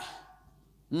die.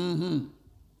 2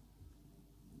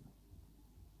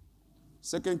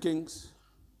 Kings,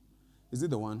 is it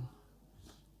the one?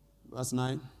 Verse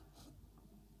 9.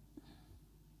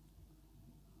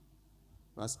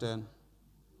 Verse 10.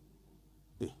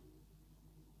 Hey.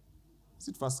 Is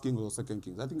it 1 Kings or 2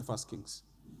 Kings? I think 1 Kings.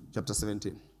 Chapter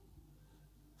 17.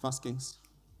 1 Kings.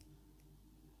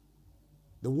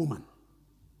 The woman.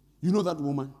 You know that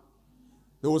woman?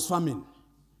 There was famine.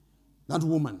 That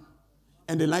woman.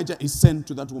 And Elijah is sent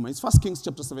to that woman. It's 1 Kings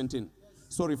chapter 17.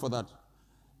 Sorry for that.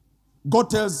 God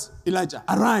tells Elijah,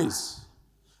 arise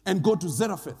and go to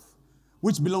Zarephath,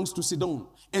 which belongs to Sidon,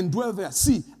 and dwell there.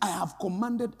 See, I have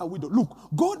commanded a widow. Look,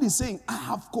 God is saying, I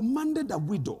have commanded a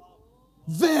widow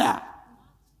there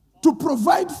to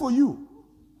provide for you.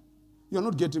 You're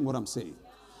not getting what I'm saying.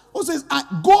 Who says,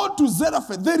 go to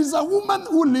Zarephath. There is a woman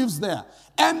who lives there,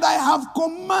 and I have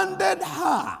commanded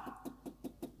her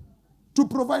to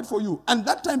provide for you. And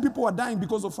that time people were dying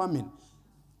because of famine.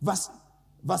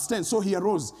 Verse 10, so he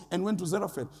arose and went to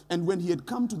Zarephath. And when he had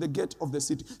come to the gate of the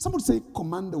city, somebody say,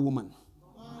 command the woman.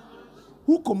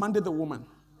 Who commanded the woman?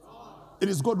 It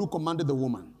is God who commanded the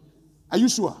woman. Are you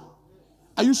sure?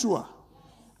 Are you sure?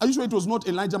 Are you sure it was not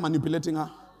Elijah manipulating her?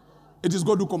 It is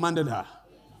God who commanded her.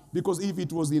 Because if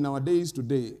it was in our days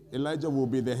today, Elijah will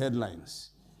be the headlines.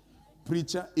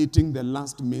 Preacher eating the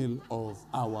last meal of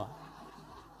our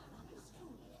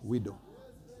widow.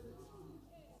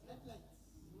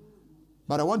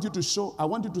 But I want you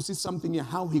to see something here,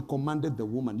 how he commanded the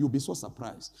woman. You'll be so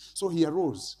surprised. So he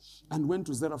arose and went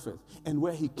to Zarephath. And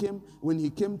when he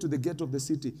came to the gate of the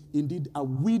city, indeed a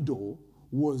widow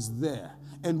was there.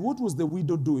 And what was the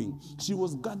widow doing? She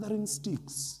was gathering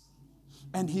sticks.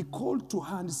 And he called to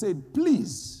her and said,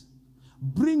 please,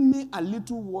 bring me a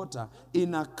little water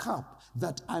in a cup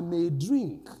that I may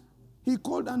drink. He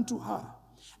called unto her.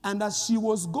 And as she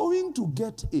was going to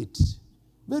get it,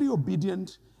 very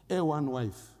obedient A1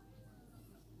 wife.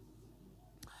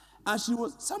 As she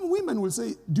was, some women will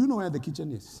say, do you know where the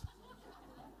kitchen is?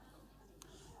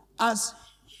 As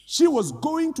she was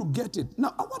going to get it.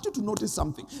 Now, I want you to notice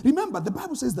something. Remember, the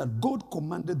Bible says that God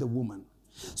commanded the woman.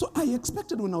 So I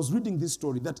expected when I was reading this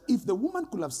story that if the woman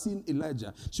could have seen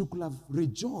Elijah, she could have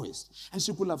rejoiced and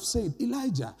she could have said,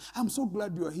 Elijah, I'm so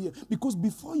glad you are here because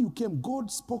before you came,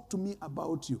 God spoke to me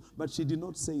about you. But she did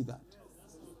not say that.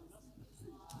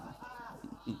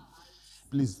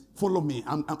 Please, follow me.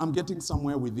 I'm getting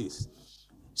somewhere with this.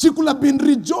 She could have been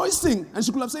rejoicing and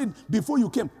she could have said, before you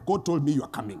came, God told me you are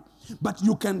coming. But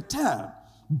you can tell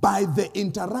by the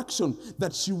interaction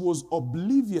that she was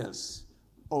oblivious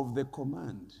of the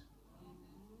command.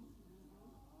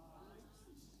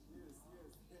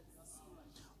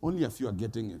 Only a few are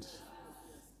getting it.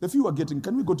 The few are getting,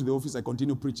 can we go to the office? I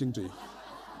continue preaching to you.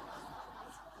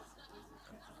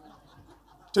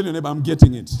 Tell your neighbor, I'm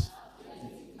getting it.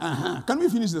 Can we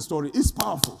finish the story? It's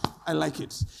powerful. I like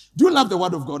it. Do you love the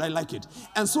word of God? I like it.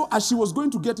 And so as she was going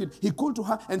to get it, he called to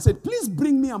her and said, please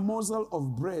bring me a morsel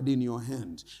of bread in your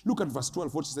hand. Look at verse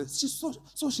 12, what she says.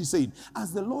 So she said,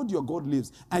 as the Lord your God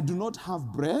lives, I do not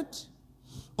have bread,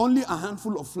 only a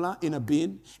handful of flour in a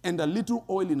bin and a little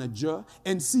oil in a jar.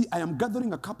 And see, I am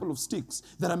gathering a couple of sticks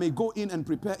that I may go in and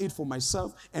prepare it for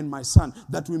myself and my son,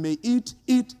 that we may eat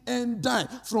it and die.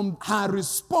 From her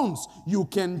response, you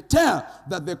can tell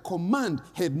that the command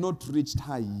had not reached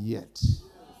her yet.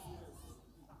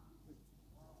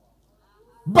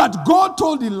 But God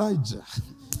told Elijah,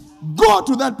 go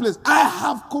to that place. I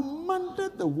have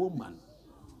commanded the woman.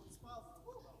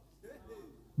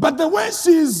 But the way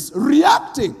she's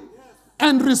reacting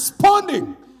and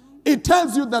responding, it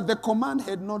tells you that the command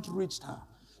had not reached her.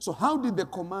 So how did the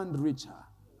command reach her?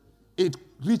 It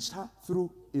reached her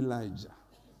through Elijah.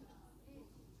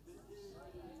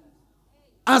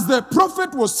 As the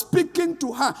prophet was speaking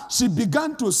to her, she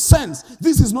began to sense,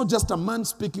 this is not just a man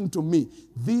speaking to me.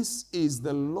 This is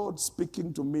the Lord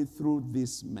speaking to me through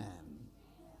this man.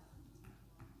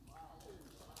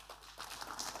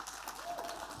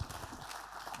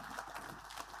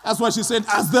 That's why she said,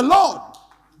 as the Lord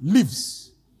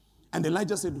lives. And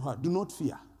Elijah said to her, do not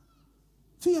fear.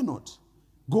 Fear not.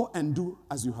 Go and do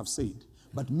as you have said.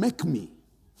 But make me.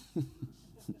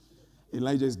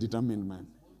 Elijah is determined, man.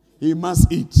 He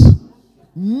must eat.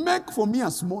 Make for me a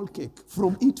small cake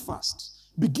from it first.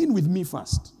 Begin with me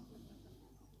first.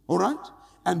 All right?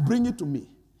 And bring it to me.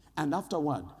 And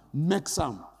afterward, make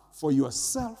some for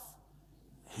yourself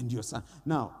and your son.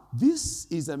 Now, this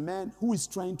is a man who is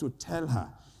trying to tell her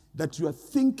that you are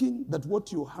thinking that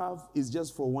what you have is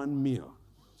just for one meal.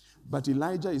 But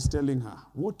Elijah is telling her,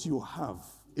 what you have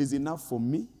is enough for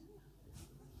me,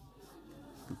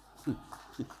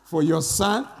 for your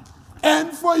son,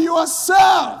 and for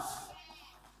yourself.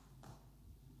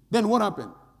 Then what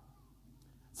happened?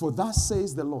 For thus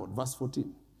says the Lord, verse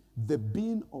 14, the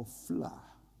bin of flour.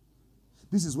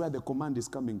 This is where the command is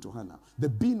coming to her now. The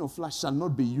bin of flour shall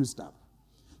not be used up,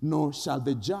 nor shall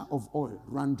the jar of oil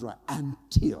run dry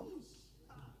until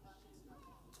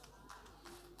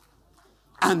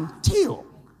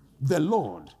the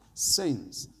Lord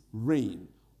sends rain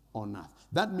on earth.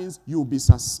 That means you'll be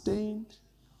sustained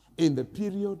in the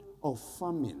period of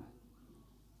famine.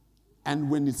 And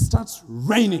when it starts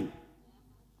raining,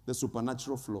 the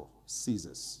supernatural flow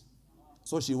ceases.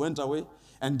 So she went away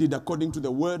and did according to the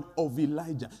word of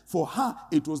Elijah. For her,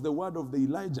 it was the word of the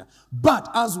Elijah. But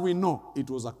as we know, it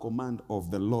was a command of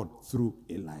the Lord through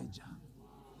Elijah.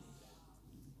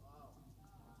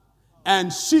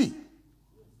 And she,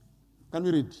 can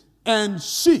we read? And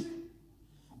she,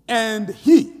 and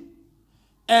he,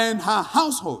 and her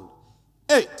household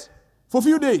ate for a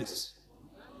few days.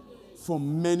 For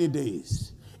many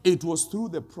days. It was through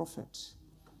the prophet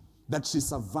that she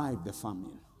survived the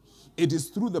famine. It is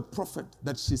through the prophet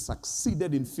that she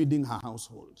succeeded in feeding her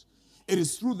household. It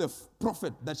is through the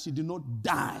prophet that she did not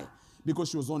die because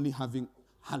she was only having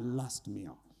her last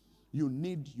meal. You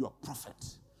need your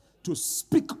prophet to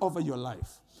speak over your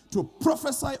life, to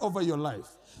prophesy over your life,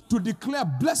 to declare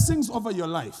blessings over your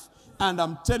life. And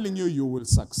I'm telling you, you will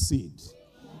succeed.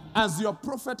 As your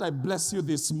prophet, I bless you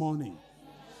this morning.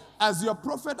 As your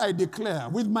prophet, I declare,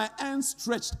 with my hands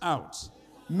stretched out,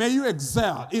 may you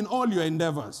excel in all your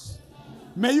endeavors.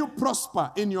 May you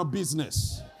prosper in your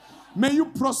business. May you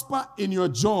prosper in your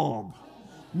job.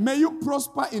 May you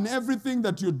prosper in everything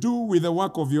that you do with the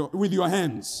work of your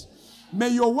hands.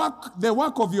 May the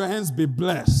work of your hands be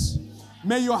blessed.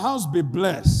 May your house be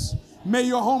blessed. May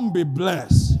your home be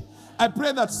blessed. I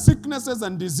pray that sicknesses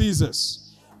and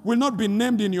diseases will not be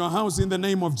named in your house in the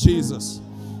name of Jesus.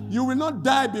 You will not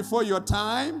die before your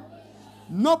time.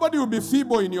 Nobody will be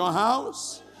feeble in your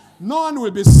house. No one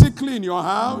will be sickly in your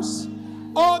house.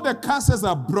 All the curses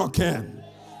are broken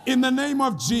in the name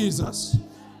of Jesus.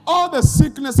 All the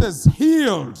sicknesses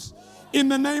healed in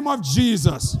the name of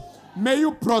Jesus. May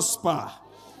you prosper.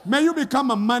 May you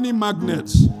become a money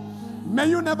magnet. May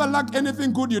you never lack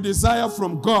anything good you desire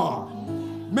from God.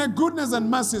 May goodness and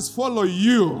mercies follow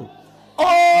you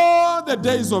all the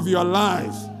days of your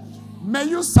life. May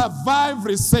you survive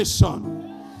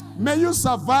recession. May you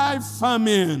survive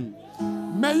famine.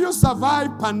 May you survive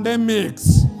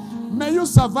pandemics. May you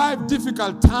survive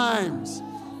difficult times.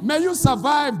 May you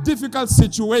survive difficult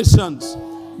situations.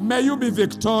 May you be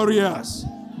victorious.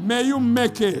 May you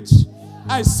make it.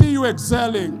 I see you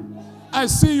excelling. I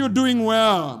see you doing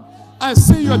well. I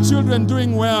see your children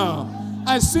doing well.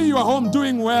 I see your home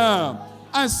doing well.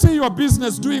 I see your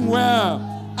business doing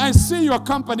well. I see your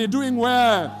company doing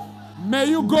well. May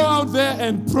you go out there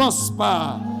and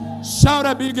prosper. Shout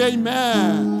a big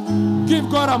amen. Give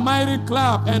God a mighty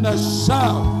clap and a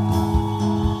shout.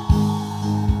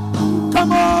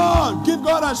 Come on, give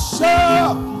God a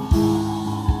shout.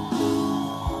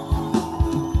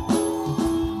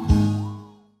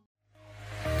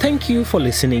 Thank you for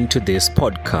listening to this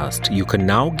podcast. You can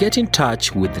now get in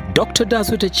touch with Dr.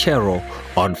 Dazwet Achero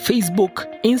on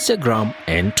Facebook, Instagram,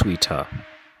 and Twitter.